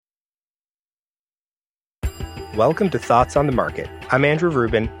Welcome to Thoughts on the Market. I'm Andrew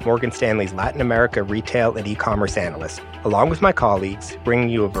Rubin, Morgan Stanley's Latin America retail and e-commerce analyst. Along with my colleagues, bringing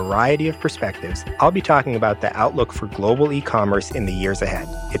you a variety of perspectives, I'll be talking about the outlook for global e-commerce in the years ahead.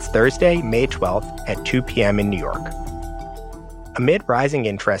 It's Thursday, May 12th at 2 p.m. in New York. Amid rising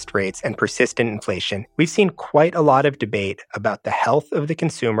interest rates and persistent inflation, we've seen quite a lot of debate about the health of the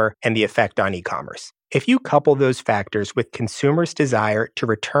consumer and the effect on e-commerce. If you couple those factors with consumers' desire to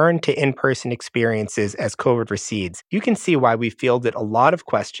return to in-person experiences as COVID recedes, you can see why we fielded a lot of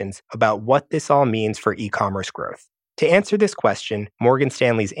questions about what this all means for e-commerce growth. To answer this question, Morgan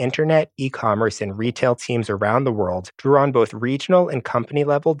Stanley's internet, e-commerce, and retail teams around the world drew on both regional and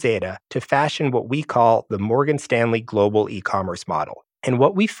company-level data to fashion what we call the Morgan Stanley Global E-commerce Model. And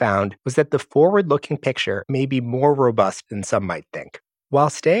what we found was that the forward-looking picture may be more robust than some might think. While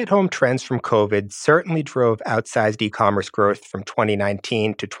stay-at-home trends from COVID certainly drove outsized e-commerce growth from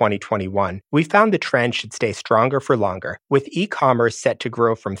 2019 to 2021, we found the trend should stay stronger for longer, with e-commerce set to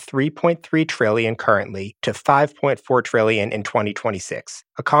grow from $3.3 trillion currently to $5.4 trillion in 2026,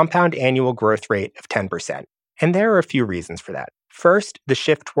 a compound annual growth rate of 10%. And there are a few reasons for that. First, the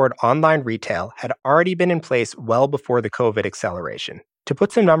shift toward online retail had already been in place well before the COVID acceleration. To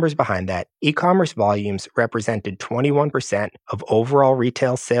put some numbers behind that, e-commerce volumes represented 21% of overall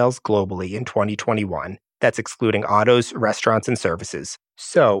retail sales globally in 2021. That's excluding autos, restaurants, and services.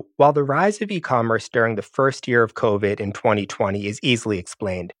 So, while the rise of e-commerce during the first year of COVID in 2020 is easily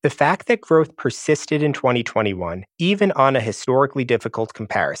explained, the fact that growth persisted in 2021, even on a historically difficult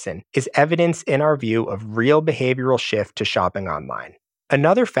comparison, is evidence in our view of real behavioral shift to shopping online.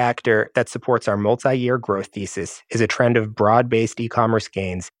 Another factor that supports our multi-year growth thesis is a trend of broad-based e-commerce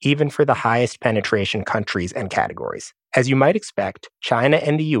gains, even for the highest penetration countries and categories. As you might expect, China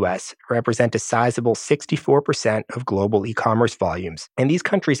and the US represent a sizable 64% of global e-commerce volumes, and these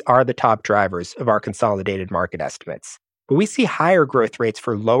countries are the top drivers of our consolidated market estimates. But we see higher growth rates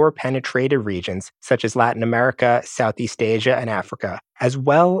for lower penetrated regions such as Latin America, Southeast Asia, and Africa, as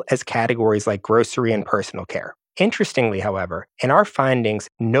well as categories like grocery and personal care. Interestingly, however, in our findings,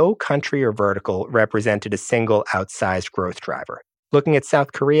 no country or vertical represented a single outsized growth driver. Looking at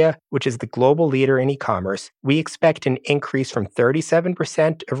South Korea, which is the global leader in e-commerce, we expect an increase from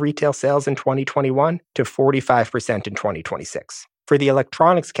 37% of retail sales in 2021 to 45% in 2026. For the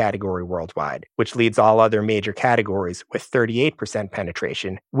electronics category worldwide, which leads all other major categories with 38%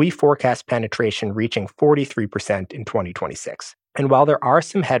 penetration, we forecast penetration reaching 43% in 2026. And while there are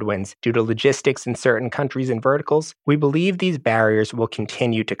some headwinds due to logistics in certain countries and verticals, we believe these barriers will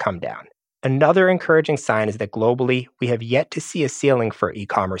continue to come down. Another encouraging sign is that globally, we have yet to see a ceiling for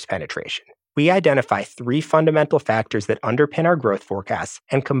e-commerce penetration. We identify three fundamental factors that underpin our growth forecasts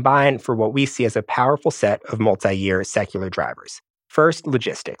and combine for what we see as a powerful set of multi-year secular drivers. First,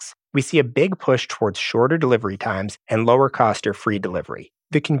 logistics. We see a big push towards shorter delivery times and lower cost or free delivery.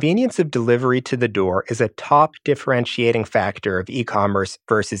 The convenience of delivery to the door is a top differentiating factor of e-commerce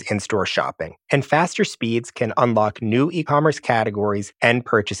versus in-store shopping, and faster speeds can unlock new e-commerce categories and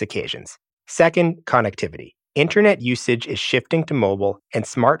purchase occasions. Second, connectivity. Internet usage is shifting to mobile, and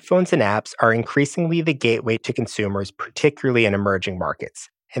smartphones and apps are increasingly the gateway to consumers, particularly in emerging markets.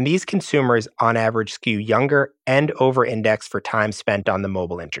 And these consumers, on average, skew younger and over-index for time spent on the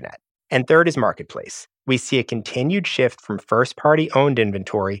mobile internet. And third is marketplace. We see a continued shift from first-party owned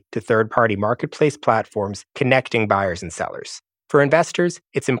inventory to third-party marketplace platforms connecting buyers and sellers. For investors,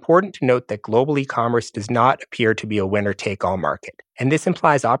 it's important to note that global e-commerce does not appear to be a winner-take-all market, and this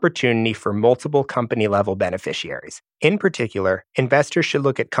implies opportunity for multiple company-level beneficiaries. In particular, investors should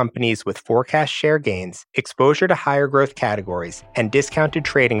look at companies with forecast share gains, exposure to higher growth categories, and discounted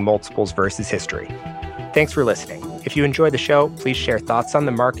trading multiples versus history. Thanks for listening. If you enjoy the show, please share thoughts on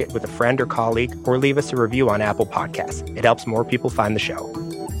the market with a friend or colleague, or leave us a review on Apple Podcasts. It helps more people find the show.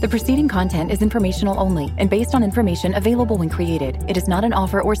 The preceding content is informational only and based on information available when created. It is not an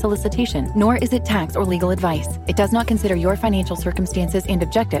offer or solicitation, nor is it tax or legal advice. It does not consider your financial circumstances and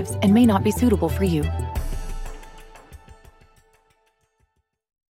objectives and may not be suitable for you.